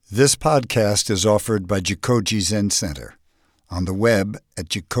This podcast is offered by Kokyo Zen Center on the web at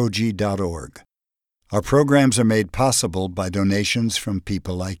jikoji.org. Our programs are made possible by donations from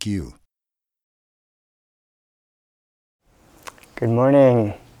people like you. Good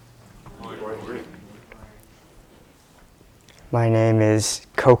morning. My name is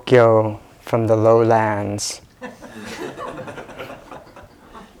Kokyo from the lowlands.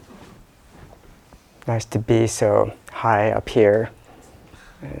 Nice to be so high up here.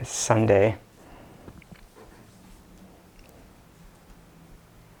 It's Sunday.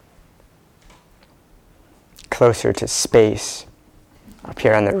 Closer to space up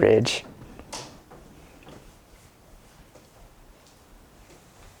here on the ridge.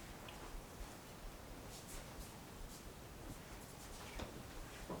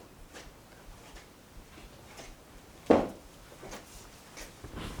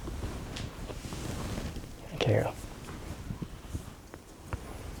 Thank you.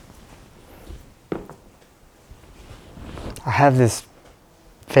 I have this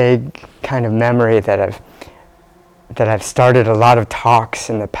vague kind of memory that I've started a lot of talks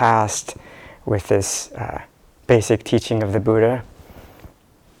in the past with this basic teaching of the Buddha.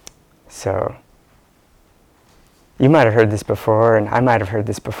 So you might have heard this before, and I might have heard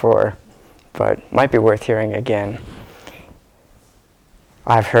this before, but it might be worth hearing again.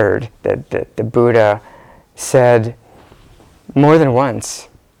 I've heard that the Buddha said more than once,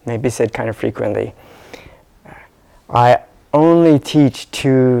 maybe said kind of frequently, I only teach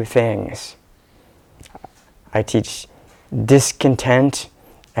two things. I teach discontent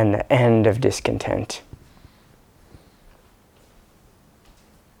and the end of discontent.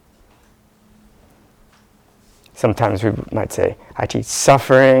 Sometimes we might say, I teach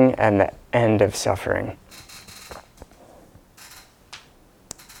suffering and the end of suffering.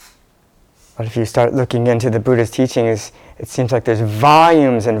 But if you start looking into the Buddha's teachings, it seems like there's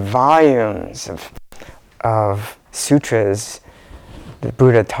volumes and volumes of sutras the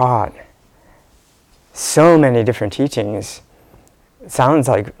Buddha taught. So many different teachings. Seems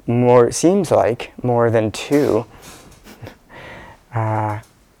like more than two. But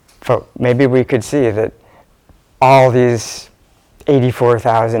maybe we could see that all these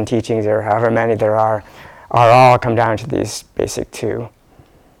 84,000 teachings, or however many there are all come down to these basic two.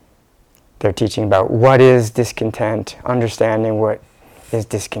 They're teaching about what is discontent, understanding what is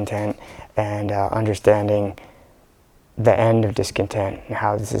discontent, and understanding the end of discontent and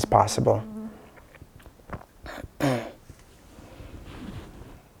how this is possible.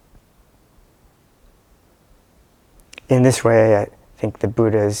 In this way, I think the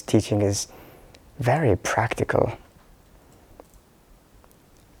Buddha's teaching is very practical.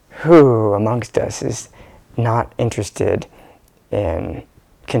 Who amongst us is not interested in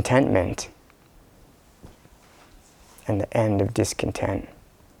contentment and the end of discontent?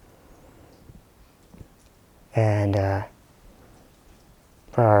 And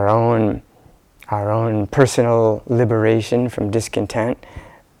for our own personal liberation from discontent,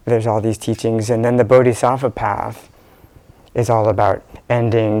 there's all these teachings. And then the Bodhisattva path is all about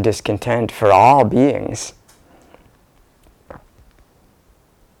ending discontent for all beings.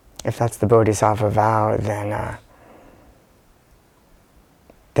 If that's the Bodhisattva vow,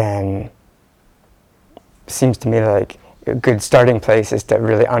 then seems to me like a good starting place is to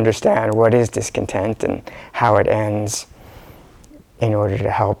really understand what is discontent and how it ends in order to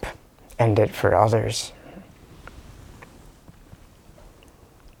help end it for others.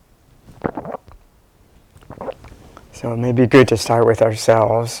 So it may be good to start with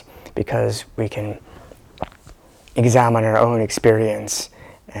ourselves, because we can examine our own experience,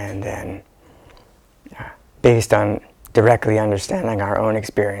 and then based on directly understanding our own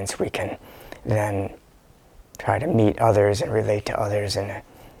experience, we can then try to meet others and relate to others in a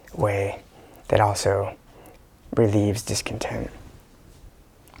way that also relieves discontent.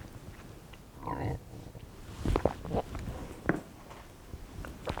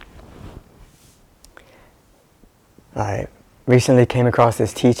 I recently came across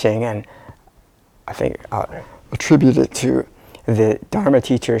this teaching, and I think I'll attribute it to the Dharma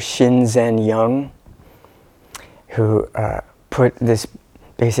teacher Shinzen Young, who put this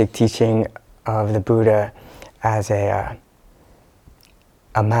basic teaching of the Buddha as a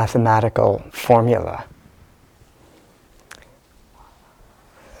mathematical formula.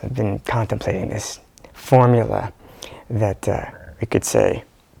 I've been contemplating this formula that we could say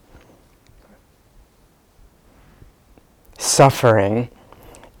suffering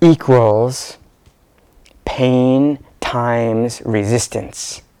equals pain times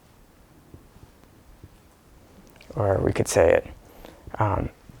resistance. Or we could say it,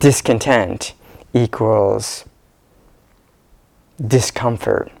 discontent equals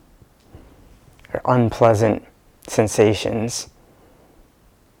discomfort or unpleasant sensations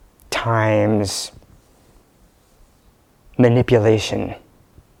times manipulation.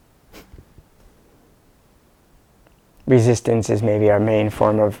 Resistance is maybe our main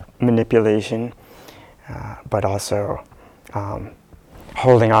form of manipulation, but also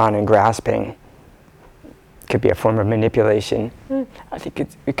holding on and grasping could be a form of manipulation. I think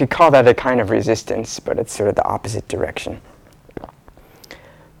we could call that a kind of resistance, but it's sort of the opposite direction.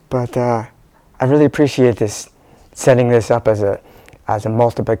 But I really appreciate this, setting this up as a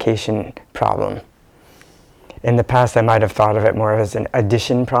multiplication problem. In the past, I might have thought of it more as an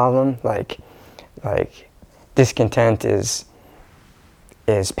addition problem, like discontent is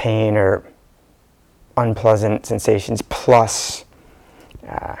pain or unpleasant sensations plus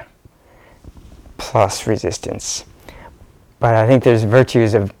resistance. But I think there's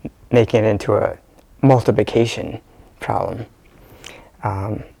virtues of making it into a multiplication problem.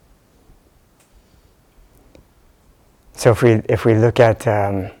 So if we look at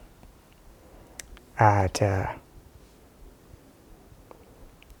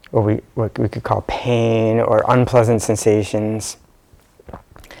what we could call pain or unpleasant sensations,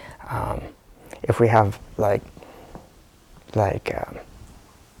 if we have like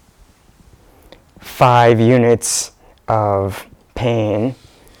 5 units of pain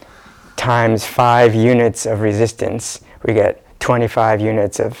times 5 units of resistance, we get 25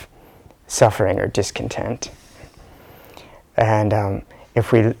 units of suffering or discontent. And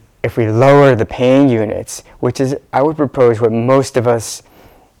if we lower the pain units, which is, I would propose, what most of us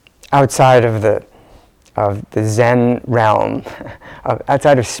outside of the Zen realm,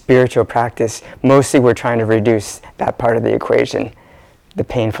 outside of spiritual practice, mostly we're trying to reduce that part of the equation, the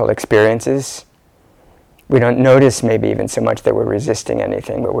painful experiences. We don't notice maybe even so much that we're resisting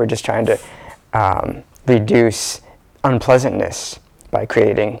anything, but we're just trying to reduce unpleasantness by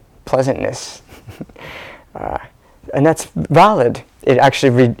creating pleasantness. And that's valid. It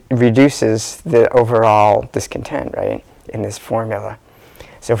actually reduces the overall discontent, right, in this formula.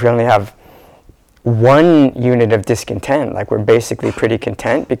 So if we only have 1 unit of discontent, like we're basically pretty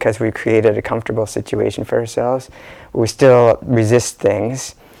content because we created a comfortable situation for ourselves, we still resist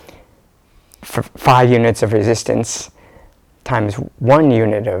things. For 5 units of resistance times 1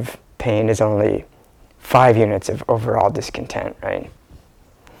 unit of pain is only 5 units of overall discontent, right?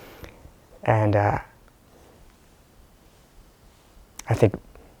 And I think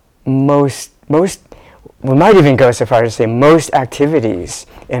most, we might even go so far as to say most activities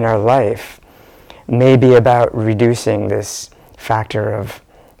in our life may be about reducing this factor of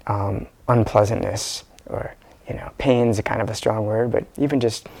unpleasantness, or, pain's a kind of a strong word, but even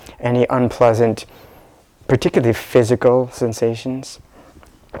just any unpleasant, particularly physical sensations.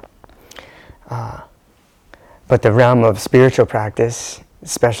 But the realm of spiritual practice,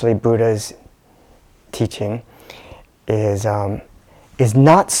 especially Buddha's teaching, is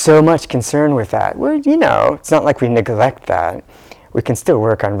not so much concerned with that. It's not like we neglect that. We can still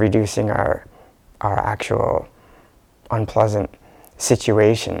work on reducing our actual unpleasant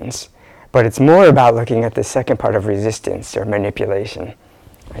situations. But it's more about looking at the second part of resistance or manipulation.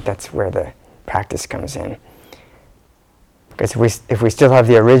 Right? That's where the practice comes in. Because if we still have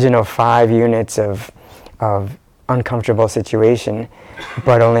the original 5 units of uncomfortable situation,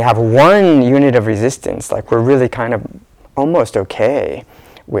 but only have 1 unit of resistance, like we're really kind of almost okay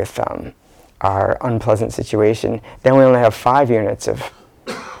with our unpleasant situation, then we only have 5 units of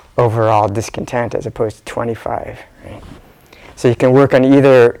overall discontent as opposed to 25. Right? So you can work on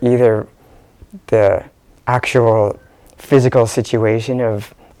either the actual physical situation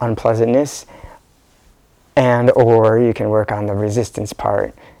of unpleasantness, or you can work on the resistance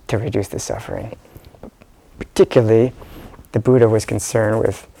part to reduce the suffering. Particularly, the Buddha was concerned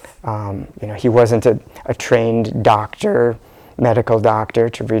with, he wasn't a trained doctor, medical doctor,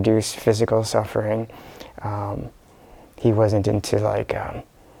 to reduce physical suffering. He wasn't into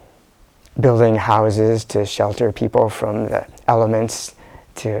building houses to shelter people from the elements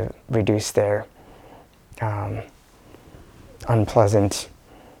to reduce their unpleasant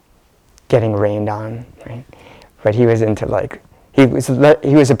getting rained on, right? But he was into he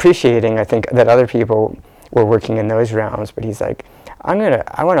was appreciating, I think, that other people were working in those realms, but he's like, I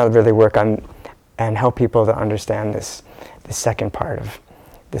want to really work on and help people to understand the second part of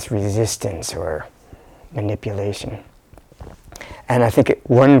this resistance or manipulation. And I think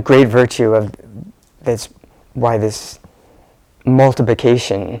one great virtue of this, why this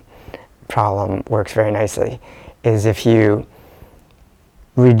multiplication problem works very nicely, is if you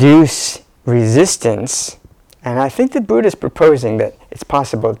reduce resistance, and I think the Buddha is proposing that it's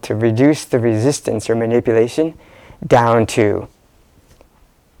possible to reduce the resistance or manipulation down to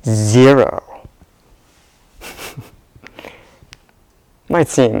 0. Might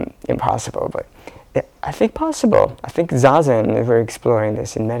seem impossible, but I think possible. I think Zazen, if we're exploring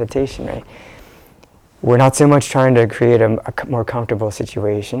this in meditation, right? We're not so much trying to create a more comfortable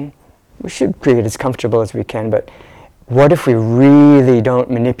situation. We should create as comfortable as we can, but what if we really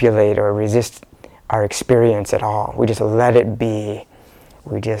don't manipulate or resist our experience at all? We just let it be.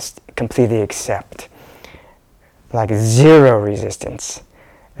 We just completely accept. Like zero resistance.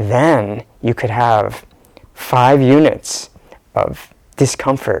 Then you could have 5 units of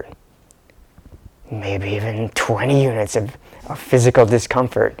discomfort, maybe even 20 units of physical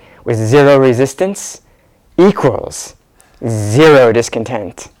discomfort with zero resistance equals 0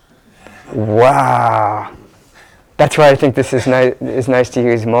 discontent. Wow! That's why I think this is nice to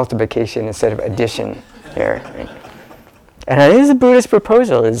use multiplication instead of addition here. Right? And it is a Buddhist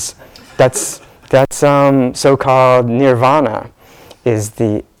proposal. That's so-called nirvana.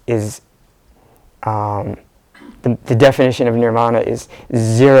 The definition of nirvana is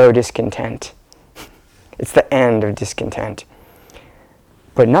 0 discontent. It's the end of discontent.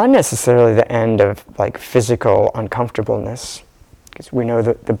 But not necessarily the end of like physical uncomfortableness. Because we know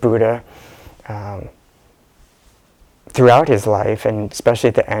that the Buddha, throughout his life, and especially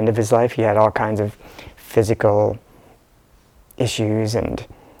at the end of his life, he had all kinds of physical issues and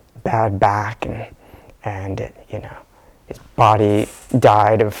bad back and his body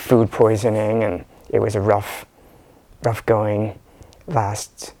died of food poisoning, and it was a rough going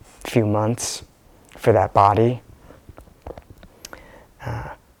last few months for that body.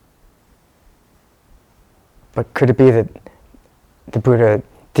 But could it be that the Buddha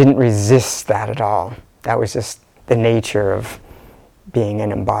didn't resist that at all? That was just the nature of being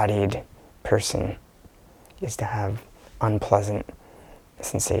an embodied person, is to have unpleasant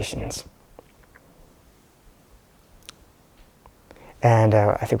sensations. And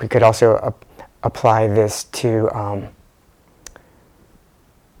I think we could also apply this to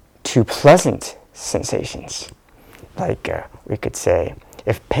pleasant sensations. Like we could say,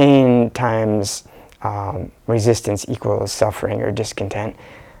 if pain times resistance equals suffering or discontent,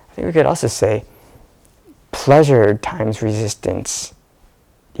 I think we could also say pleasure times resistance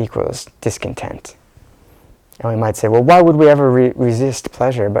equals discontent. And we might say, well, why would we ever resist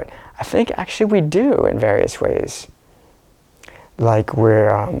pleasure? But I think actually we do in various ways. Like we're,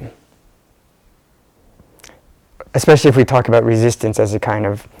 especially if we talk about resistance as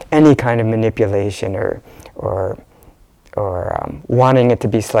any kind of manipulation or wanting it to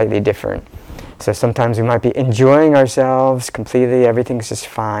be slightly different. So sometimes we might be enjoying ourselves completely, everything's just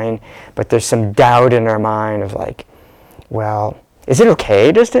fine, but there's some doubt in our mind of like, well, is it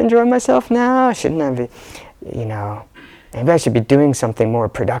okay just to enjoy myself now? Shouldn't I be, maybe I should be doing something more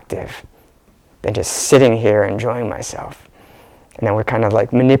productive than just sitting here enjoying myself. And then we're kind of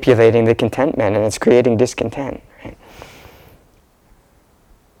like manipulating the contentment, and it's creating discontent, right?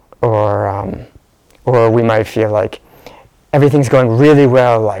 Or we might feel like everything's going really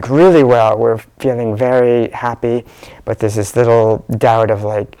well, we're feeling very happy, but there's this little doubt of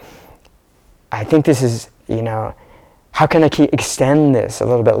like, I think this is, how can I extend this a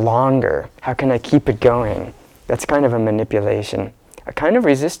little bit longer? How can I keep it going? That's kind of a manipulation, a kind of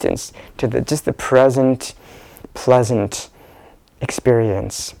resistance to just the present, pleasant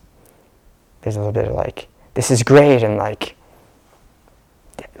experience. There's a little bit of like, this is great, and like,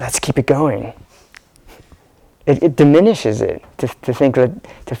 let's keep it going. It diminishes it. To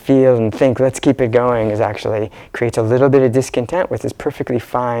feel and think, let's keep it going, is actually creates a little bit of discontent with this perfectly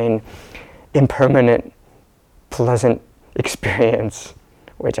fine, impermanent, pleasant experience,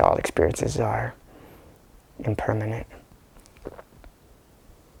 which all experiences are impermanent. Does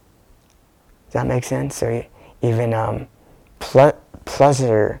that make sense? So even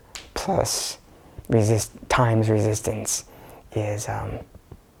pleasure plus times resistance is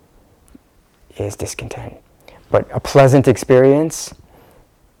discontent. But a pleasant experience,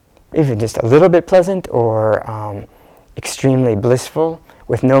 even just a little bit pleasant or extremely blissful,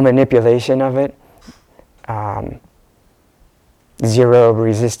 with no manipulation of it, zero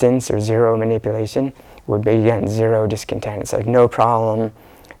resistance or zero manipulation, would be, again, zero discontent. It's like, no problem,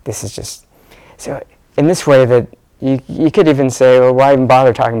 this is just... So in this way that you could even say, well, why even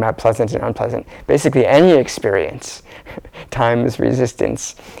bother talking about pleasant and unpleasant? Basically, any experience times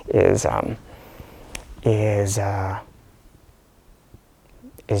resistance is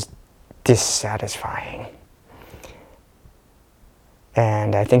dissatisfying.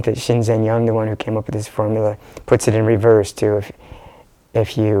 And I think that Shinzen Young, the one who came up with this formula, puts it in reverse too.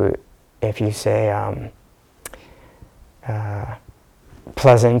 If you say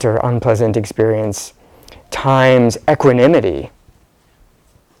pleasant or unpleasant experience times equanimity,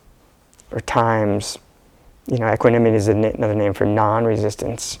 or times Equanimity is another name for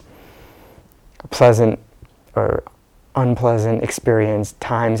non-resistance. A pleasant or unpleasant experience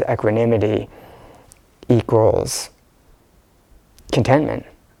times equanimity equals contentment.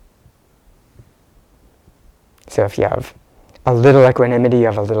 So if you have a little equanimity, you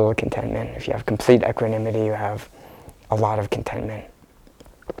have a little contentment. If you have complete equanimity, you have a lot of contentment.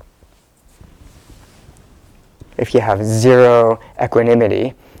 If you have zero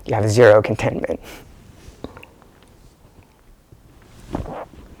equanimity, you have zero contentment.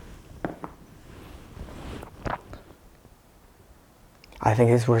 I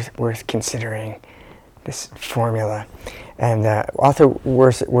think it's worth considering this formula, and also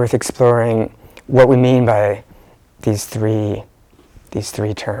worth exploring what we mean by these three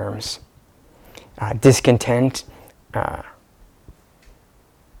terms. Discontent, I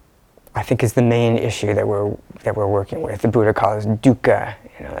think, is the main issue that we're working with. The Buddha calls dukkha,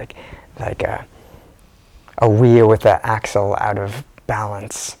 like a wheel with the axle out of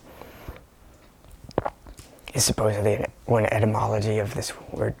balance. Is supposedly one etymology of this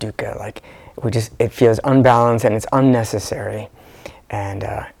word dukkha. Like it feels unbalanced and it's unnecessary, and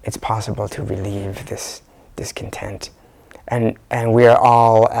it's possible to relieve this discontent. And we are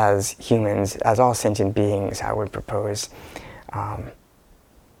all, as humans, as all sentient beings, I would propose,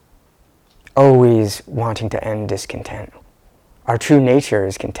 always wanting to end discontent. Our true nature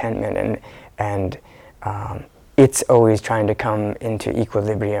is contentment, and it's always trying to come into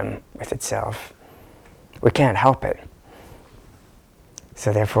equilibrium with itself. We can't help it.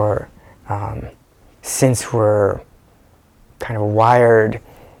 So therefore, since we're kind of wired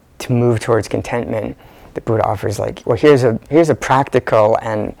to move towards contentment, the Buddha offers here's a practical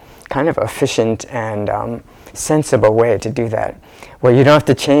and kind of efficient and sensible way to do that. Well, you don't have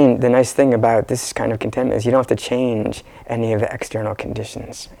to change. The nice thing about this kind of contentment is you don't have to change any of the external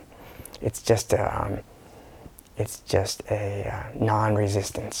conditions. It's just a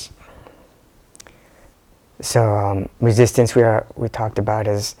non-resistance. So resistance we talked about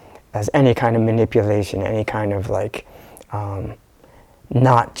as any kind of manipulation, any kind of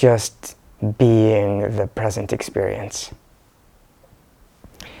not just being the present experience.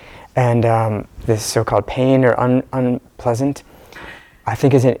 And this so-called pain or unpleasant, I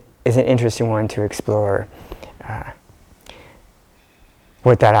think is an interesting one to explore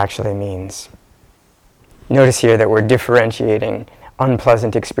what that actually means. Notice here that we're differentiating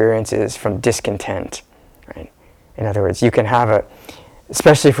unpleasant experiences from discontent. Right? In other words, you can have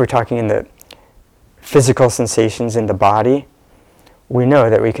especially if we're talking in the physical sensations in the body, we know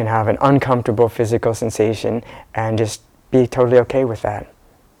that we can have an uncomfortable physical sensation and just be totally okay with that.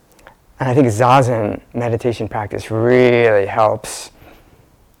 And I think Zazen meditation practice really helps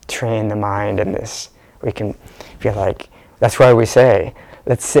train the mind in this. We can feel like, that's why we say,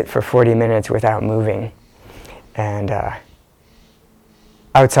 let's sit for 40 minutes without moving. And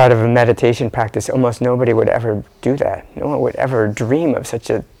outside of a meditation practice, almost nobody would ever do that. No one would ever dream of such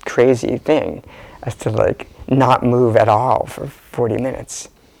a crazy thing as to not move at all for 40 minutes.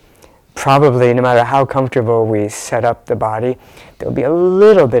 Probably, no matter how comfortable we set up the body, there'll be a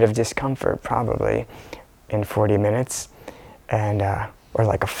little bit of discomfort probably in 40 minutes, and or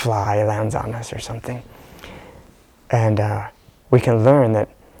like a fly lands on us or something. And we can learn that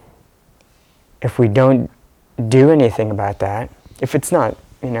if we don't do anything about that, if it's not,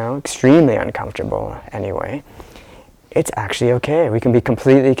 extremely uncomfortable anyway, it's actually okay. We can be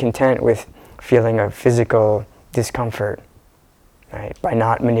completely content with feeling a physical discomfort, right, by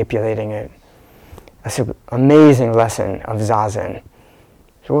not manipulating it. That's an amazing lesson of Zazen.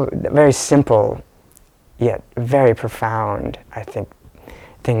 So very simple, yet very profound, I think,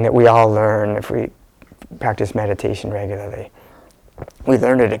 thing that we all learn if we practice meditation regularly. We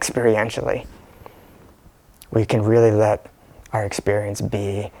learn it experientially. We can really let our experience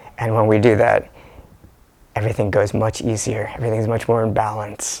be, and when we do that, everything goes much easier. Everything's much more in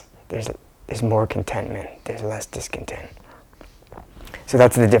balance. There's more contentment. There's less discontent. So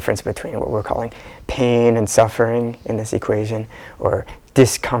that's the difference between what we're calling pain and suffering in this equation, or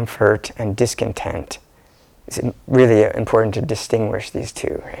discomfort and discontent. It's really important to distinguish these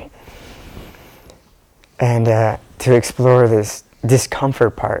two, right? And to explore this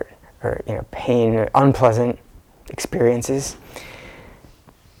discomfort part, or pain, unpleasant experiences.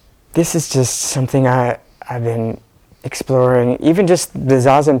 This is just something I've been exploring, even just the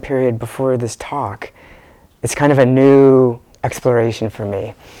Zazen period before this talk. It's kind of a new exploration for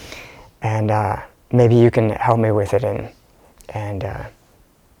me, and maybe you can help me with it and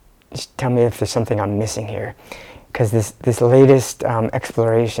just tell me if there's something I'm missing here, because this latest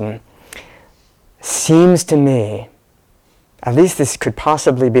exploration seems to me, at least this could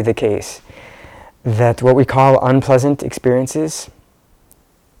possibly be the case, that what we call unpleasant experiences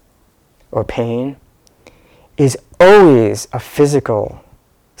or pain is always a physical,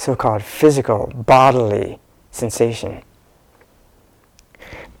 so-called physical, bodily sensation.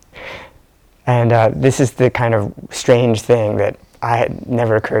 And this is the kind of strange thing that had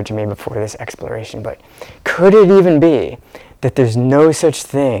never occurred to me before this exploration, but could it even be that there's no such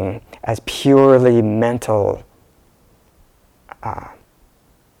thing as purely mental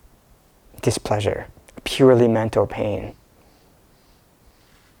displeasure, purely mental pain?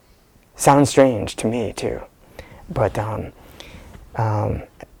 Sounds strange to me too, but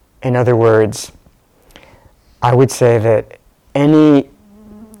in other words, I would say that any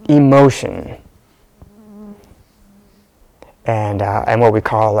emotion and what we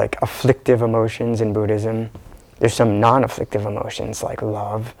call like afflictive emotions in Buddhism. There's some non-afflictive emotions like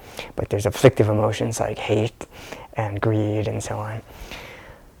love, but there's afflictive emotions like hate and greed and so on.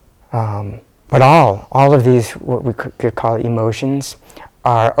 But all of these, what we could call emotions,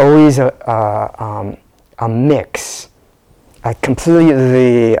 are always a mix, a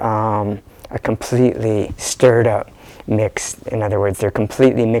completely stirred up mix. In other words, they're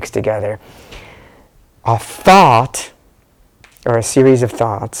completely mixed together. A thought, or a series of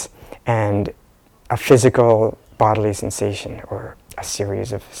thoughts, and a physical bodily sensation, or a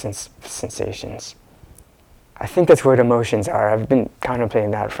series of sensations. I think that's what emotions are. I've been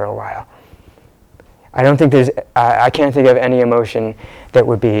contemplating that for a while. I don't think I can't think of any emotion that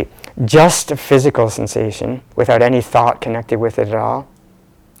would be just a physical sensation without any thought connected with it at all.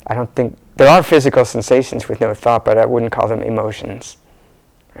 I don't think, there are physical sensations with no thought, but I wouldn't call them emotions,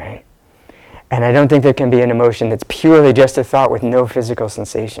 right? And I don't think there can be an emotion that's purely just a thought with no physical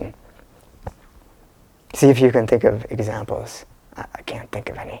sensation. See if you can think of examples. I can't think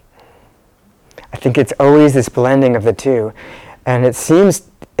of any. I think it's always this blending of the two. And it seems,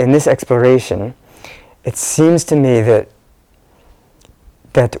 in this exploration, it seems to me that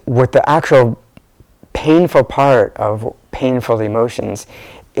what the actual painful part of painful emotions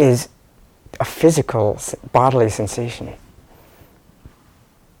is a physical bodily sensation.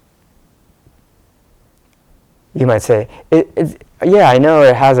 You might say, yeah, I know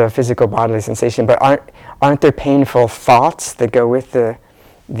it has a physical bodily sensation, but aren't there painful thoughts that go with the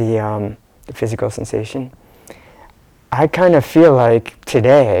physical sensation? I kind of feel like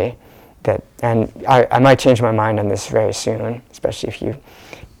today that, and I might change my mind on this very soon, especially if you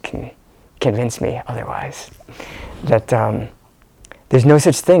can convince me otherwise, that there's no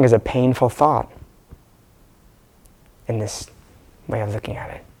such thing as a painful thought in this way of looking at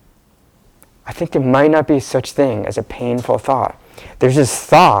it. I think there might not be such thing as a painful thought. There's just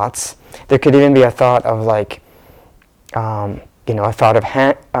thoughts. There could even be a thought of like, a thought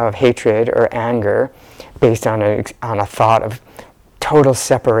of hatred or anger based on a thought of total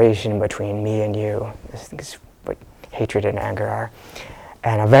separation between me and you. This is what hatred and anger are.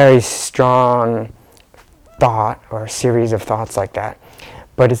 And a very strong thought or a series of thoughts like that.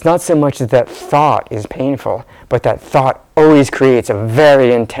 But it's not so much that thought is painful, but that thought always creates a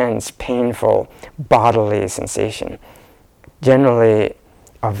very intense, painful bodily sensation. Generally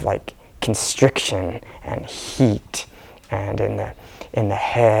of like constriction and heat, and in the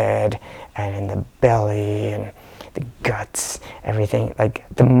head and in the belly and the guts, everything, like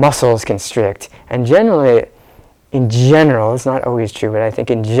the muscles constrict. And generally, in general, it's not always true, but I think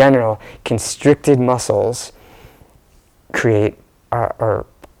in general, constricted muscles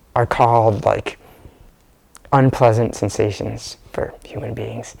are called like unpleasant sensations for human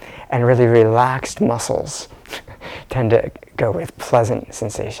beings, and really relaxed muscles tend to go with pleasant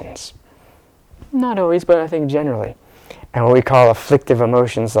sensations. Not always, but I think generally. And what we call afflictive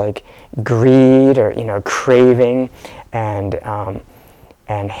emotions like greed or craving and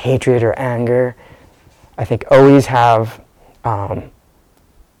hatred or anger, I think always have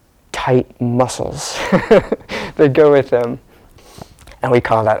tight muscles that go with them. And we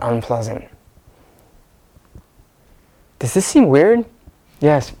call that unpleasant. Does this seem weird?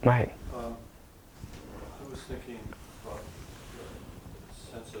 Yes, Mike. I was thinking about the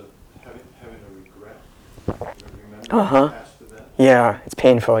sense of having a regret. Remember past event? Yeah, it's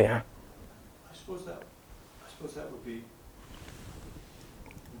painful, yeah. I suppose that would be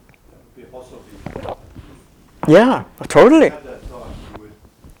also be. Yeah, totally. If you had that thought, you would.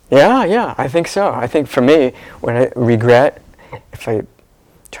 Yeah, I think so. I think for me, when I regret, if I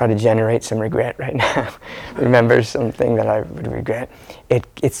try to generate some regret right now, remember something that I would regret,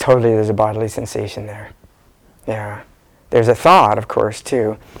 it's totally, there's a bodily sensation there. Yeah. There's a thought, of course,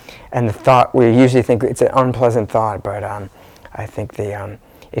 too. And the thought, we usually think it's an unpleasant thought, but I think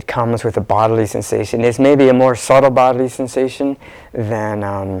it comes with a bodily sensation. It's maybe a more subtle bodily sensation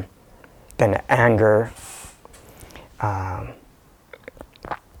than than anger. But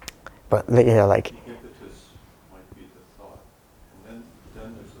like The impetus might be the thought, and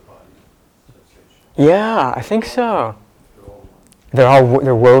then there's the body sensation. yeah, I think so. They're all one.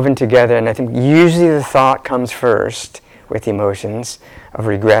 They're woven together, and I think usually the thought comes first with emotions of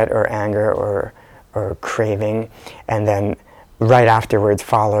regret or anger or craving, and then right afterwards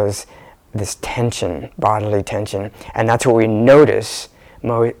follows this tension, bodily tension, and that's what we notice.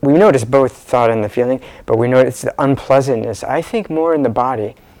 We notice both thought and the feeling, but we notice the unpleasantness, I think, more in the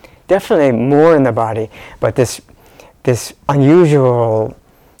body. Definitely more in the body, but this unusual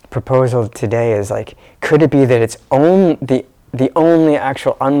proposal today is like, could it be that it's the only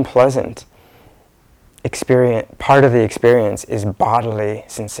actual unpleasant experience, part of the experience, is bodily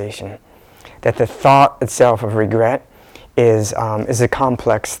sensation? That the thought itself of regret is a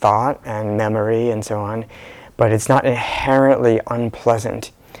complex thought and memory and so on, but it's not inherently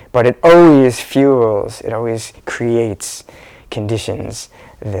unpleasant. But it always fuels, it always creates conditions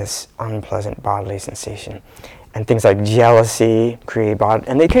this unpleasant bodily sensation. And things like jealousy create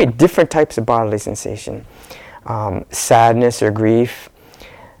and they create different types of bodily sensation. Sadness or grief.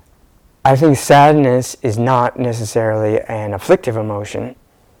 I think sadness is not necessarily an afflictive emotion.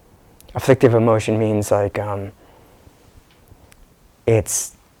 Afflictive emotion means like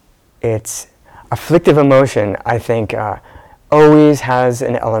it's afflictive emotion, I think, always has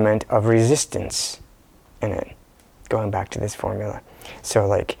an element of resistance in it, going back to this formula. So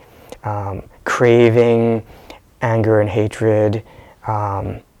like craving, anger and hatred,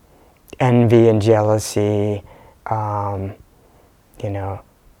 envy and jealousy,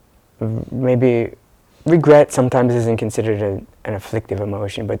 maybe regret sometimes isn't considered an afflictive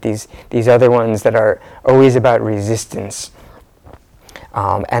emotion, but these other ones that are always about resistance,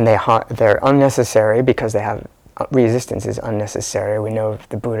 and they're unnecessary because they have resistance is unnecessary. We know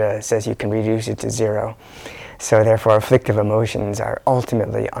the Buddha says you can reduce it to zero, so therefore afflictive emotions are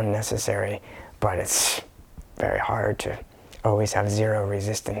ultimately unnecessary, but it's very hard to always have zero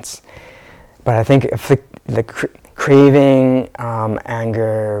resistance. But I think the craving,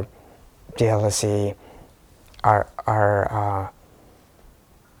 anger, jealousy are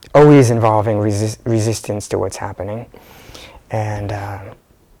always involving resistance to what's happening, and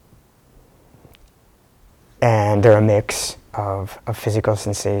they're a mix of a physical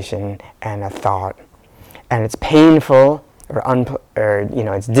sensation and a thought, and it's painful or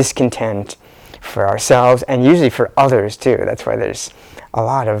it's discontent for ourselves and usually for others too. That's why there's a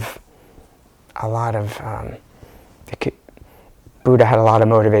lot of Buddha had a lot of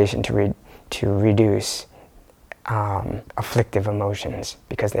motivation to reduce afflictive emotions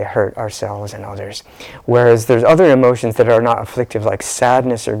because they hurt ourselves and others. Whereas there's other emotions that are not afflictive, like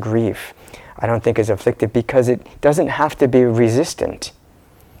sadness or grief, I don't think is afflictive because it doesn't have to be resistant.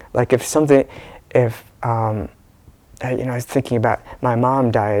 Like I was thinking about, my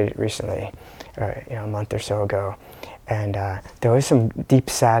mom died recently, a month or so ago, and there was some deep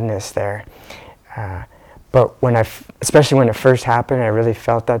sadness there. But especially when it first happened, I really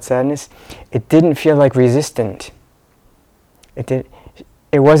felt that sadness. It didn't feel like resistant. It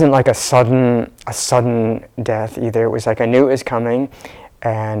wasn't like a sudden death either. It was like I knew it was coming,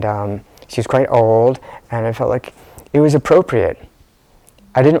 and she was quite old, and I felt like it was appropriate.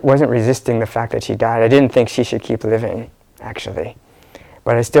 I wasn't resisting the fact that she died. I didn't think she should keep living, actually.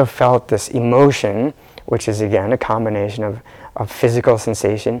 But I still felt this emotion, which is again a combination of physical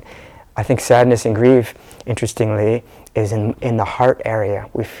sensation. I think sadness and grief, interestingly, is in the heart area.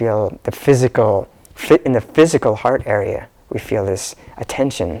 We feel in the physical heart area, we feel this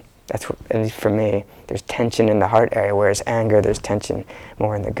tension. That's what, at least for me, there's tension in the heart area, whereas anger, there's tension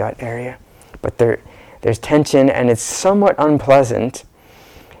more in the gut area. But there's tension, and it's somewhat unpleasant,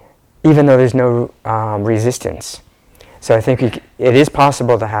 even though there's no resistance. So I think it is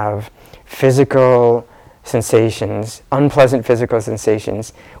possible to have physical sensations, unpleasant physical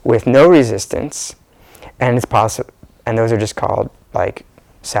sensations, with no resistance, and it's possible. And those are just called like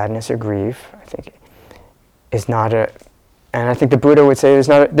sadness or grief. I think is not a. And I think the Buddha would say it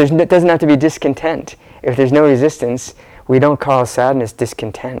doesn't have to be discontent. If there's no resistance, we don't call sadness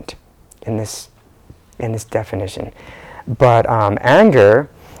discontent in this definition. But anger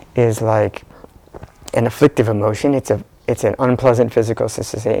is like an afflictive emotion. It's an unpleasant physical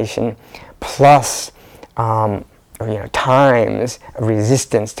sensation plus times of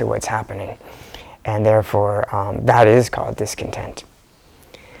resistance to what's happening, and therefore that is called discontent.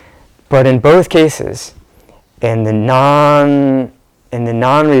 But in both cases, in the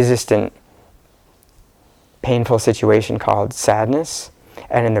non-resistant painful situation called sadness,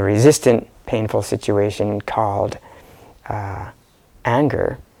 and in the resistant painful situation called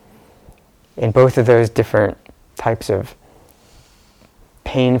anger, in both of those different types of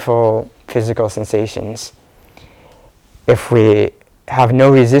painful physical sensations, if we have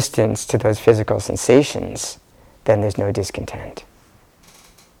no resistance to those physical sensations, then there's no discontent.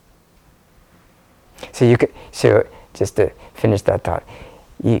 So just to finish that thought,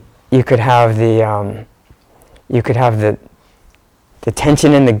 you could have the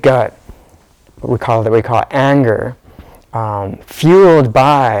tension in the gut, what we call anger, fueled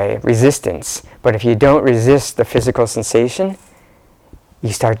by resistance. But if you don't resist the physical sensation,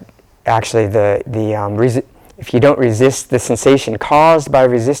 you start actually if you don't resist the sensation caused by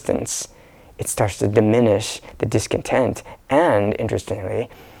resistance, it starts to diminish the discontent, and interestingly,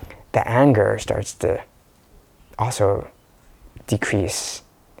 the anger starts to also decrease,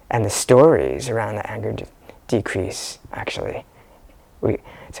 and the stories around the anger decrease actually.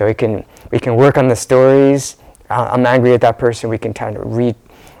 So we can work on the stories. I'm angry at that person. We can kind of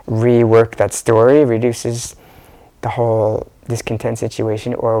rework that story, reduces the whole discontent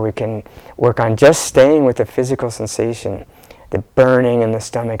situation, or we can work on just staying with the physical sensation, the burning in the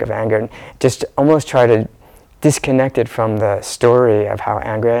stomach of anger, and just almost try to disconnect it from the story of how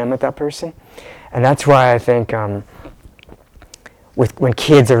angry I am at that person. And that's why I think when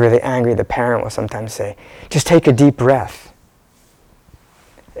kids are really angry, the parent will sometimes say, just take a deep breath.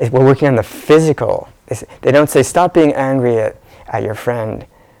 We're working on the physical. They don't say, stop being angry at your friend.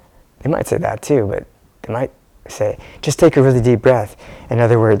 They might say that too, but they might say, just take a really deep breath. In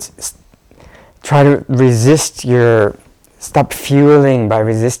other words, try to stop fueling by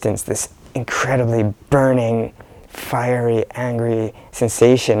resistance this incredibly burning, fiery, angry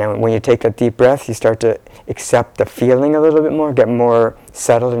sensation. And when you take that deep breath, you start to accept the feeling a little bit more, get more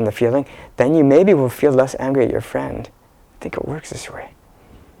settled in the feeling. Then you maybe will feel less angry at your friend. I think it works this way.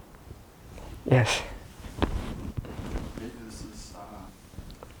 Yes? Maybe this is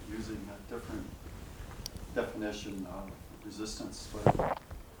using a different definition of resistance, but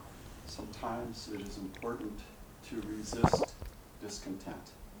sometimes it is important to resist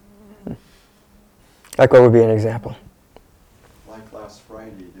discontent. Like what would be an example? Like last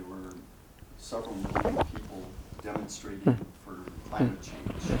Friday, there were several million people demonstrating for climate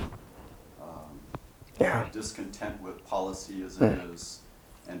change. Discontent with policy as it is,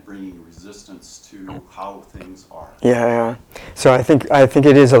 and bringing resistance to how things are. Yeah. So I think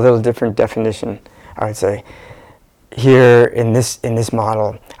it is a little different definition, I would say. Here in this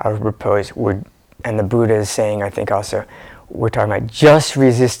model, I would propose and the Buddha is saying, I think also, we're talking about just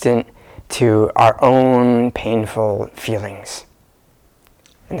resistant to our own painful feelings,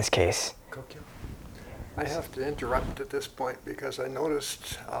 in this case. Kokyo, I have to interrupt at this point because I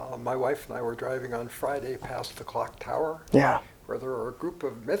noticed my wife and I were driving on Friday past the clock tower. Yeah. Where there were a group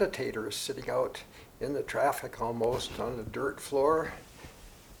of meditators sitting out in the traffic almost on the dirt floor.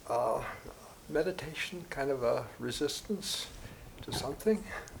 Meditation, kind of a resistance to something.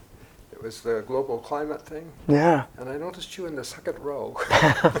 It was the global climate thing. Yeah. And I noticed you in the second row.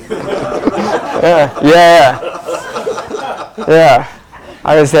 Yeah.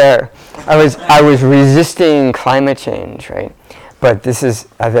 I was there. I was resisting climate change, right? But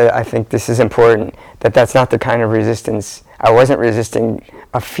I think this is important, that's not the kind of resistance. I wasn't resisting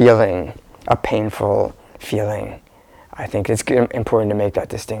a feeling, a painful feeling. I think it's important to make that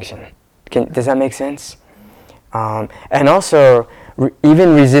distinction. Does that make sense? And also,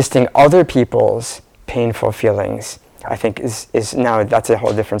 even resisting other people's painful feelings, I think is now, that's a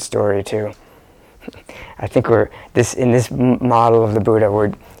whole different story too. I think in this model of the Buddha,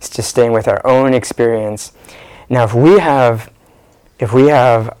 we're just staying with our own experience. Now, if we have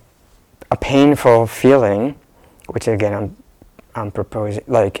a painful feeling, which again I'm proposing,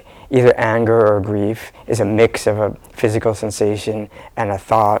 like either anger or grief is a mix of a physical sensation and a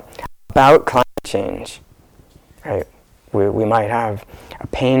thought about climate change, right? We might have a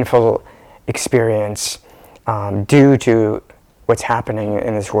painful experience due to what's happening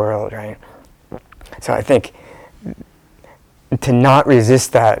in this world, right? So I think to not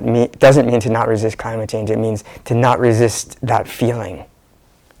resist that doesn't mean to not resist climate change. It means to not resist that feeling,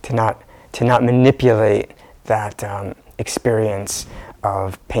 to not manipulate that experience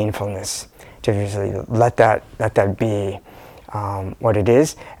of painfulness. To usually let that be what it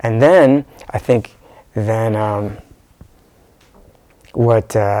is, and then I think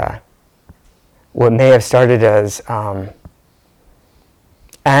what may have started as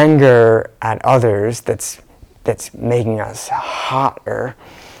anger at others that's making us hotter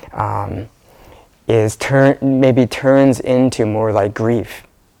maybe turns into more like grief.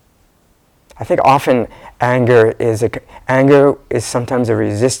 I think often anger is sometimes a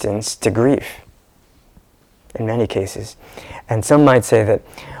resistance to grief in many cases. And some might say that,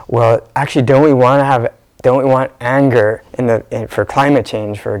 well, actually, don't we want anger for climate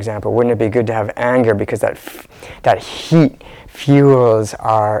change, for example? Wouldn't it be good to have anger because that heat fuels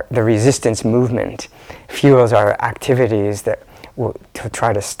the resistance movement, fuels our activities to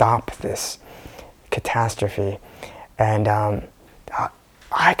try to stop this catastrophe? And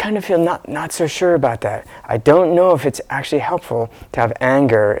I kind of feel not so sure about that. I don't know if it's actually helpful to have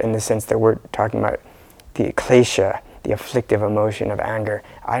anger in the sense that we're talking about the klesha, the afflictive emotion of anger.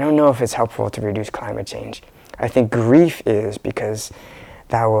 I don't know if it's helpful to reduce climate change. I think grief is, because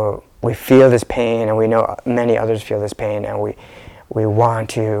we feel this pain, and we know many others feel this pain, and we want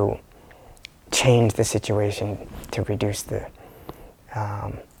to change the situation to reduce this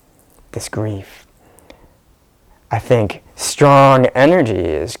grief. I think strong energy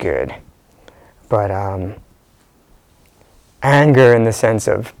is good, but anger in the sense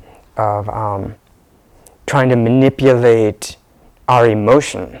of trying to manipulate our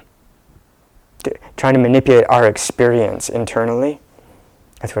emotion, trying to manipulate our experience internally,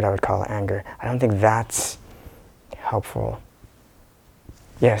 that's what I would call anger. I don't think that's helpful.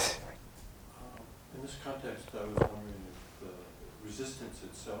 Yes? In this context, I was wondering if the resistance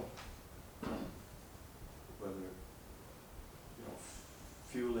itself, whether,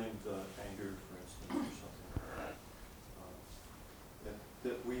 fueling the anger, for instance, or something like that,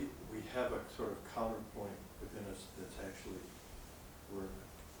 that we have a sort of counterpoint within us that's actually, we're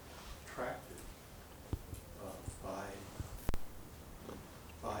attracted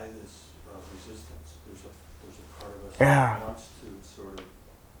by this resistance. There's a part of us that wants to sort of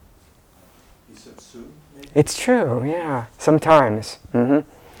be subsumed, maybe? It's true, yeah, sometimes. And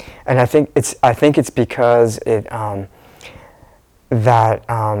I think it's because even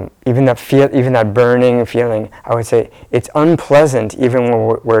that burning feeling, I would say it's unpleasant even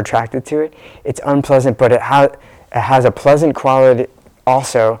when we're attracted to it. It's unpleasant, but it has a pleasant quality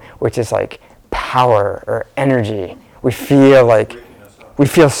also, which is like power or energy. We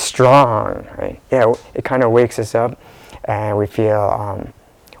feel strong, right? Yeah, it kind of wakes us up, and we feel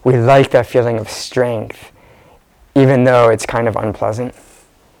we like that feeling of strength, even though it's kind of unpleasant.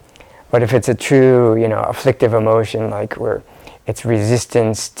 But if it's a true, afflictive emotion, like it's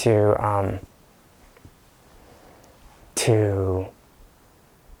resistance to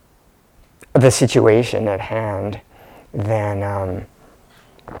the situation at hand, then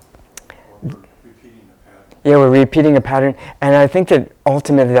we're repeating a pattern. And I think that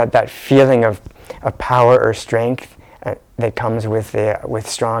ultimately that feeling of power or strength that comes with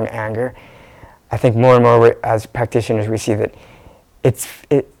strong anger, I think more and more as practitioners we see that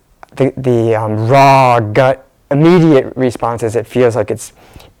the raw gut immediate responses, it feels like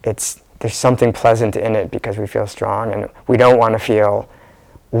there's something pleasant in it because we feel strong, and we don't want to feel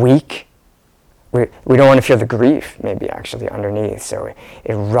weak. We don't want to feel the grief, maybe actually underneath, so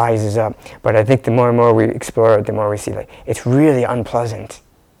it rises up. But I think the more and more we explore it, the more we see like it's really unpleasant.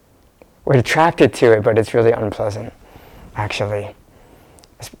 We're attracted to it, but it's really unpleasant, actually.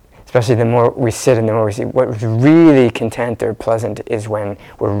 Especially the more we sit and the more we see what's really content or pleasant is when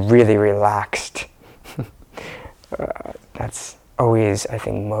we're really relaxed. That's always, I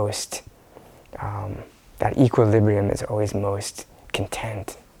think, most, that equilibrium is always most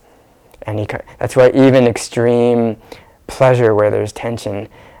content. And that's why even extreme pleasure where there's tension,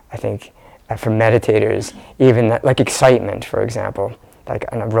 I think, for meditators, even like excitement, for example, like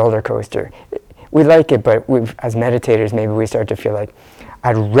on a roller coaster, we like it, but as meditators, maybe we start to feel like,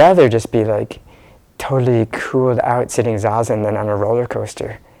 I'd rather just be like totally cooled out sitting zazen than on a roller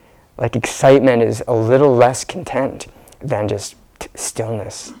coaster. Like excitement is a little less content than just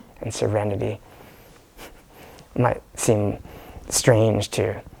stillness and serenity. It might seem strange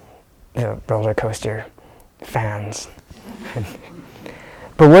to roller coaster fans.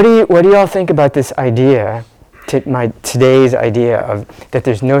 But what do y'all think about this idea, today's idea of that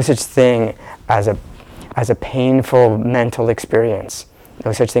there's no such thing as a painful mental experience,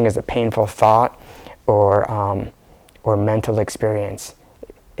 no such thing as a painful thought or mental experience?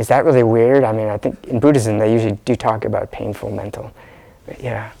 Is that really weird? I mean, I think in Buddhism they usually do talk about painful mental. But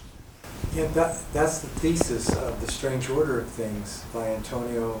yeah. Yeah, that's the thesis of The Strange Order of Things by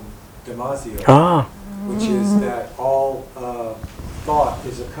Antonio Damasio, which is that all thought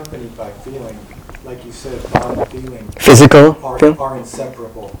is accompanied by feeling. Like you said, thought and feeling Physical are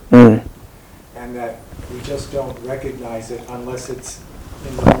inseparable. And that we just don't recognize it unless it's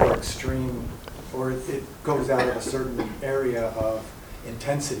in the more extreme, or it goes out of a certain area of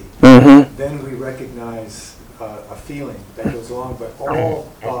intensity. Then we recognize a feeling that goes along, but all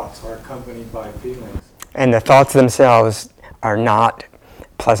thoughts are accompanied by feelings. And the thoughts themselves are not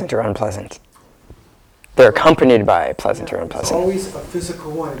pleasant or unpleasant. they're accompanied by pleasant or It's unpleasant. always a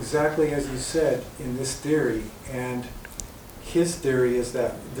physical one, exactly as you said in this theory. And his theory is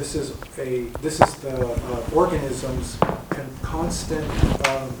that this is the organism's constant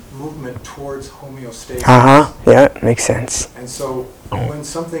movement towards homeostasis. Yeah, makes sense. And so when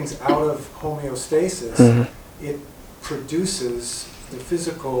something's out of homeostasis, it produces the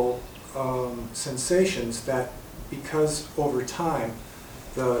physical sensations that, because over time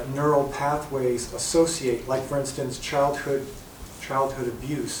the neural pathways associate, like for instance childhood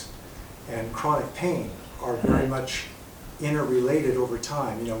abuse and chronic pain are very much interrelated over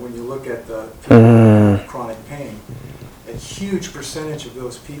time. You know, when you look at the people who have chronic pain, a huge percentage of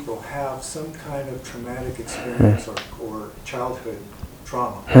those people have some kind of traumatic experience or childhood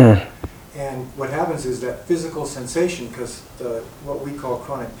trauma. And what happens is that physical sensation, because what we call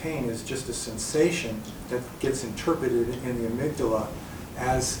chronic pain is just a sensation that gets interpreted in the amygdala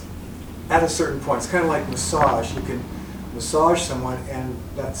as at a certain point. It's kind of like massage. You can massage someone and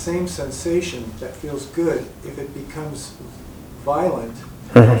that same sensation that feels good, if it becomes violent,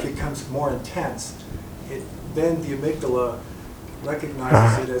 or if it becomes more intense, then the amygdala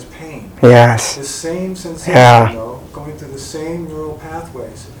recognizes it as pain. Yes. The same sensation, though, going through the same neural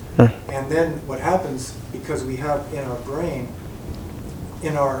pathways. And then what happens, because we have in our brain,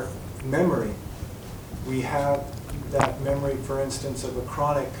 in our memory, we have that memory, for instance, of a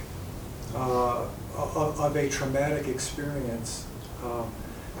chronic, of a traumatic experience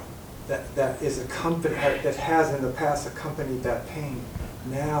that has in the past accompanied that pain.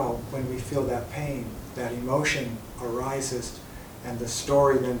 Now, when we feel that pain, that emotion arises, and the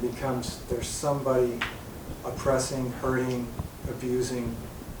story then becomes there's somebody oppressing, hurting, abusing,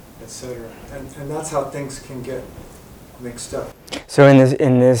 etc. And that's how things can get mixed up. So in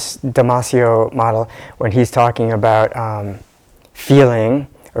this Damasio model, when he's talking about feeling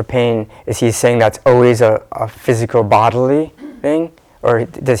or pain, is he saying that's always a physical bodily thing? Or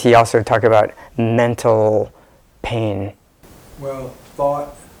does he also talk about mental pain? Well,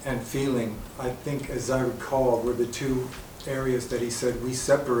 thought and feeling, I think, as I recall, were the two areas that he said we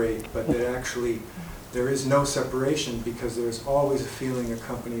separate, but that actually there is no separation because there's always a feeling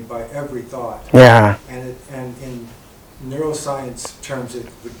accompanied by every thought. Yeah. And in neuroscience terms, it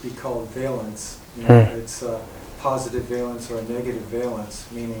would be called valence. You know, it's a positive valence or a negative valence,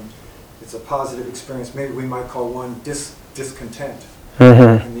 meaning it's a positive experience. Maybe we might call one discontent,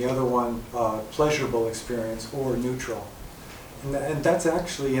 and the other one pleasurable experience or neutral. And that's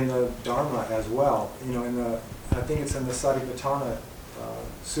actually in the Dharma as well. You know, I think it's in the Satipatthana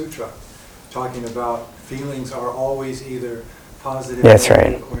Sutra, talking about feelings are always either positive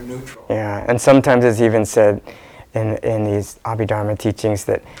or neutral. Yeah, and sometimes it's even said in these Abhidharma teachings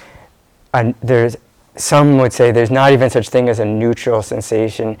that some would say there's not even such thing as a neutral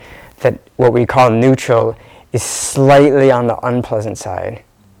sensation, that what we call neutral is slightly on the unpleasant side,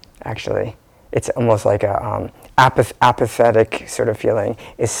 actually. It's almost like a apathetic sort of feeling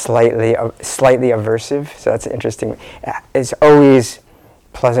is slightly aversive, so that's interesting. It's always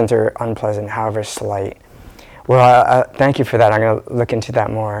pleasant or unpleasant, however slight. Well, thank you for that. I'm going to look into that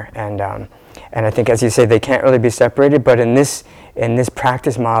more, and I think, as you say, they can't really be separated. But in this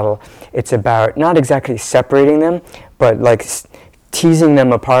practice model, it's about not exactly separating them, but like teasing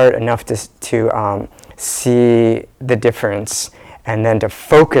them apart enough to see the difference, and then to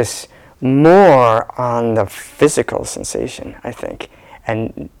focus more on the physical sensation, I think,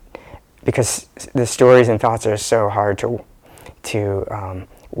 and because the stories and thoughts are so hard to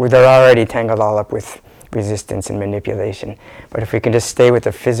they're already tangled all up with resistance and manipulation. But if we can just stay with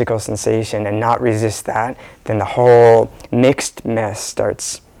the physical sensation and not resist that, then the whole mixed mess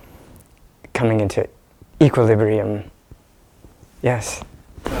starts coming into equilibrium. Yes?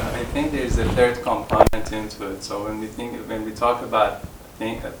 I think there's a third component into it. So when we talk about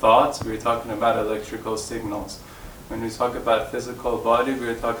thoughts, we're talking about electrical signals. When we talk about physical body,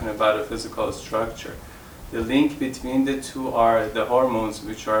 we're talking about a physical structure. The link between the two are the hormones,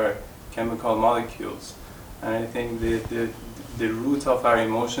 which are chemical molecules. And I think the root of our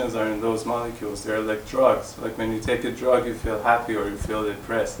emotions are in those molecules. They're like drugs. Like when you take a drug, you feel happy or you feel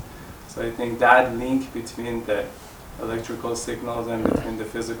depressed. So I think that link between the electrical signals and between the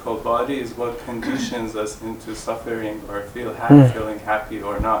physical body is what conditions us into suffering or feeling happy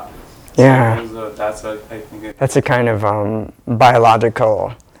or not. Yeah. So that's what I think. That's a kind of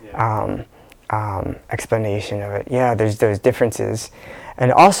biological explanation of it. Yeah, there's those differences.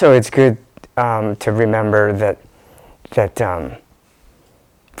 And also it's good to remember that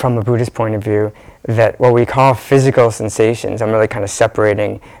from a Buddhist point of view, that what we call physical sensations, I'm really kind of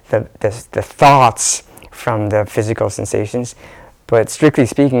separating the thoughts from the physical sensations, But strictly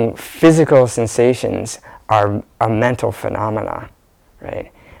speaking, physical sensations are a mental phenomena,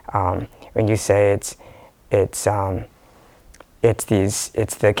 right? When you say it's the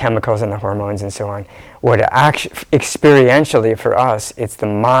chemicals and the hormones and so on. Experientially for us, it's the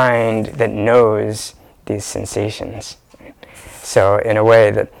mind that knows these sensations. Right? So in a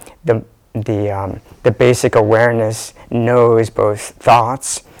way, that the basic awareness knows both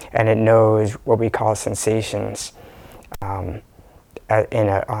thoughts and it knows what we call sensations. There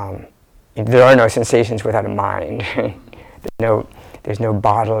are no sensations without a mind. There's no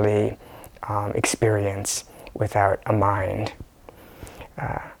bodily experience without a mind.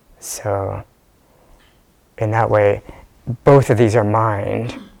 So in that way, both of these are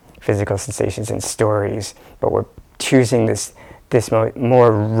mind, physical sensations and stories, but we're choosing this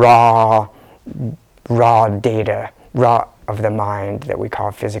more raw data, raw of the mind that we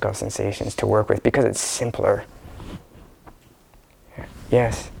call physical sensations to work with because it's simpler.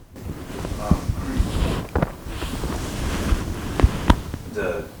 Yes?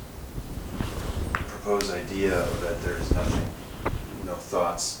 The proposed idea that there is nothing, no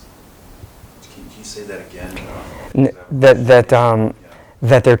thoughts. Can you say that again? That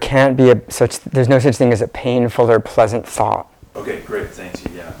there can't be there's no such thing as a painful or pleasant thought. Okay, great, thank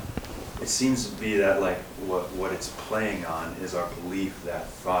you, yeah. It seems to be that like what it's playing on is our belief that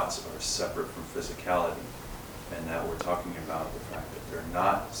thoughts are separate from physicality, and that we're talking about the fact that they're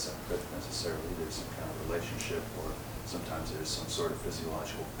not separate necessarily. There's some kind of relationship, or sometimes there's some sort of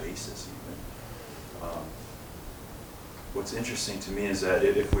physiological basis even. What's interesting to me is that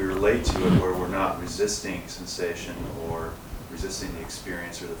if we relate to it where we're not resisting sensation or resisting the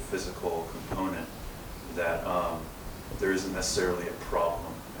experience or the physical component, that there isn't necessarily a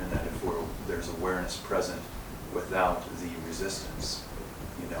problem, and that if there's awareness present without the resistance,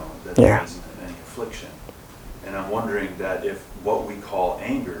 that there isn't any affliction. And I'm wondering that if what we call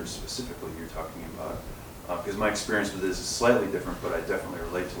anger, specifically you're talking about, because my experience with this is slightly different, but I definitely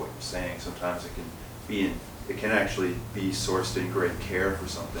relate to what you're saying. Sometimes it can actually be sourced in great care for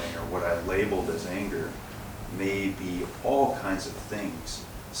something, or what I labeled as anger may be all kinds of things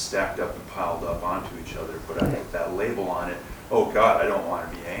stacked up and piled up onto each other, but I put that label on it, oh God, I don't want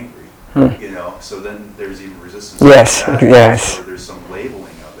to be angry, so then there's even resistance. Yes, to that, yes. or there's some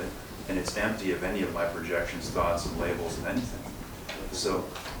labeling of it, and it's empty of any of my projections, thoughts, and labels, and anything. So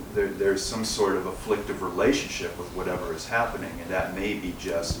there's some sort of afflictive relationship with whatever is happening, and that may be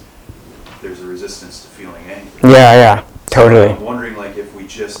just there's a resistance to feeling angry. Yeah, totally. So I'm wondering, like, if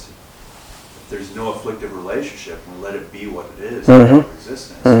there's no afflictive relationship and let it be what it is, without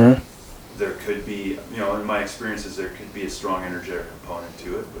resistance, there could be, in my experiences, there could be a strong energetic component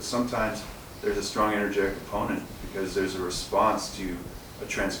to it, but sometimes there's a strong energetic component because there's a response to a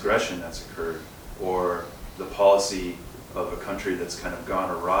transgression that's occurred, or the policy of a country that's kind of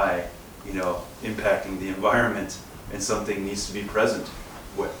gone awry, impacting the environment, and something needs to be present.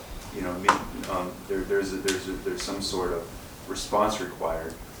 There's some sort of response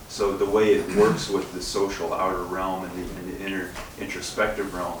required. So the way it works with the social outer realm and the inner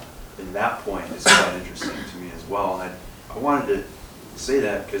introspective realm, in that point, is quite interesting to me as well. And I wanted to say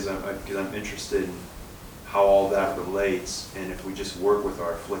that because I'm interested in how all that relates, and if we just work with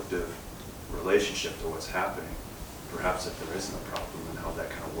our afflictive relationship to what's happening, perhaps if there isn't a problem, and how that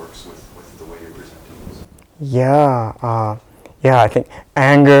kind of works with the way you're presenting this. I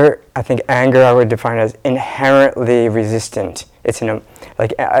think anger I would define as inherently resistant. It's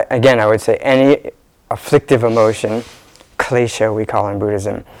again, I would say any afflictive emotion, klesha we call in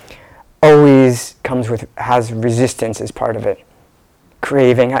Buddhism, always has resistance as part of it.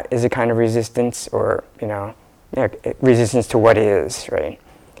 Craving is a kind of resistance, or resistance to what is, right?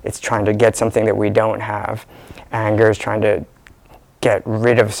 It's trying to get something that we don't have. Anger is trying to get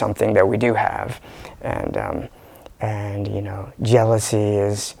rid of something that we do have, and jealousy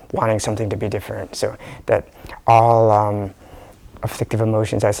is wanting something to be different. So that all afflictive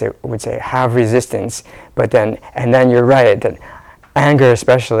emotions, I would say, have resistance. But then you're right that anger,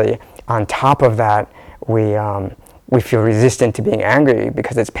 especially on top of that, we feel resistant to being angry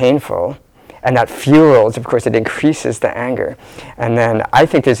because it's painful. And that fuels, of course, it increases the anger. And then I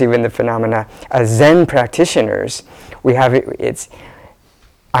think there's even the phenomena as Zen practitioners, I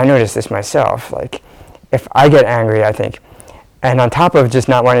notice this myself, like if I get angry, I think, and on top of just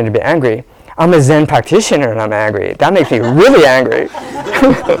not wanting to be angry, I'm a Zen practitioner and I'm angry. That makes me really angry.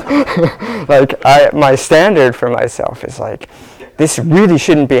 My standard for myself is like, this really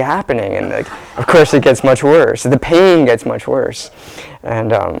shouldn't be happening. And of course it gets much worse. The pain gets much worse.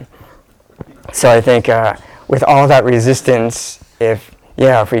 And so I think with all that resistance, if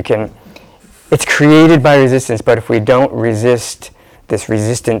we can, it's created by resistance, but if we don't resist this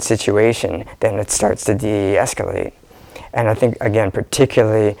resistant situation, then it starts to de-escalate. And I think, again,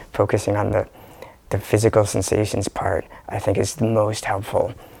 particularly focusing on the physical sensations part, I think is the most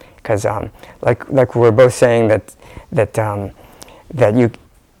helpful. Because like we're both saying that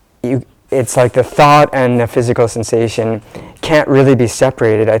it's like the thought and the physical sensation can't really be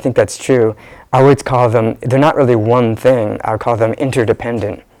separated. I think that's true. I would call them, they're not really one thing. I would call them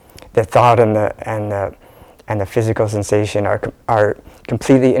interdependent. The thought and the physical sensation are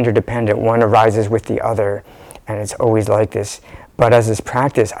completely interdependent. One arises with the other, and it's always like this. But as this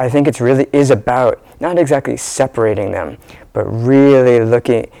practice, I think it really is about not exactly separating them, but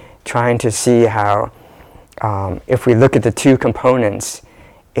really trying to see how, if we look at the two components,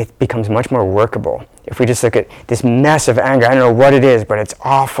 it becomes much more workable. If we just look at this mess of anger, I don't know what it is, but it's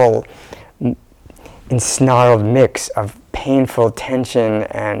awful, ensnarled mix of painful tension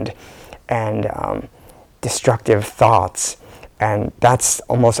and destructive thoughts, and that's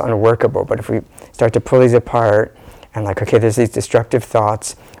almost unworkable. But if we start to pull these apart and okay, there's these destructive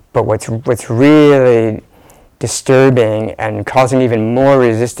thoughts, but what's really disturbing and causing even more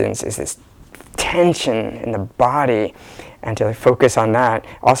resistance is this tension in the body, and to focus on that.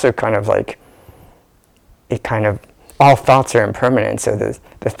 Also all thoughts are impermanent, so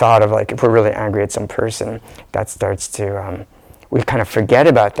the thought of if we're really angry at some person, that starts to, we kind of forget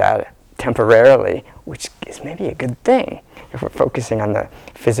about that temporarily, which is maybe a good thing if we're focusing on the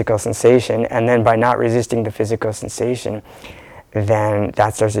physical sensation, and then by not resisting the physical sensation, then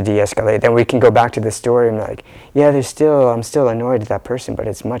that starts to de-escalate. Then we can go back to the story and yeah, I'm still annoyed at that person, but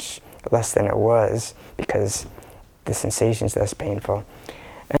it's much less than it was because the sensation's less painful.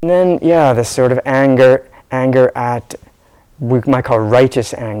 And then, the sort of anger at, we might call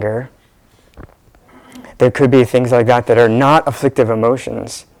righteous anger. There could be things like that are not afflictive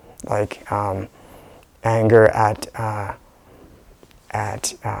emotions, like anger at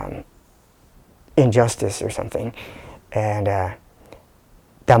injustice or something. And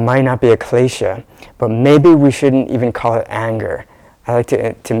that might not be a klesha, but maybe we shouldn't even call it anger. I like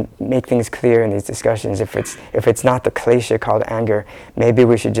to make things clear in these discussions. If it's not the klesha called anger, maybe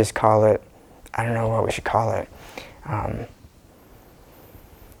we should just call it, I don't know what we should call it. Kind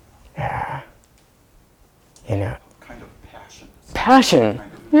of passion. Passion.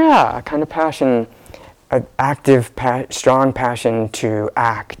 Yeah, a kind of passion, an active, strong passion to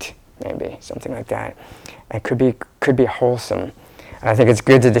act, maybe something like that. It could be wholesome. And I think it's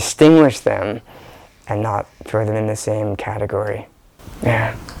good to distinguish them and not throw them in the same category.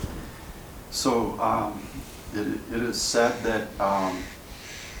 Yeah. So it is said that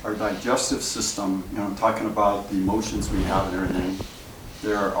our digestive system, talking about the emotions we have and everything,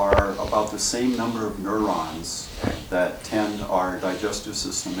 there are about the same number of neurons that tend our digestive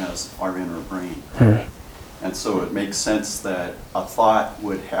system as are in our brain. And so it makes sense that a thought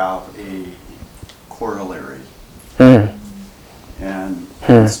would have a corollary. And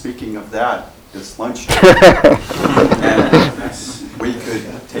speaking of that, it's lunchtime. And we could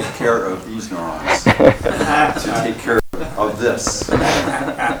take care of these neurons to take care of this.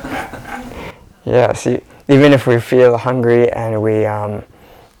 Yeah, see, even if we feel hungry and we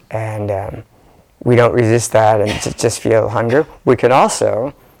don't resist that and just feel hunger, we could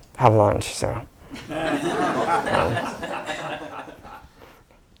also have lunch. So.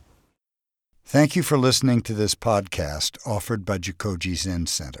 Thank you for listening to this podcast offered by Kokyo Zen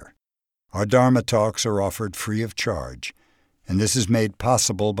Center. Our Dharma talks are offered free of charge, and this is made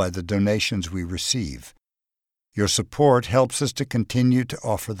possible by the donations we receive. Your support helps us to continue to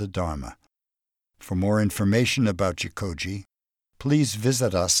offer the Dharma. For more information about Jikoji, please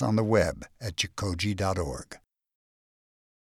visit us on the web at jikoji.org.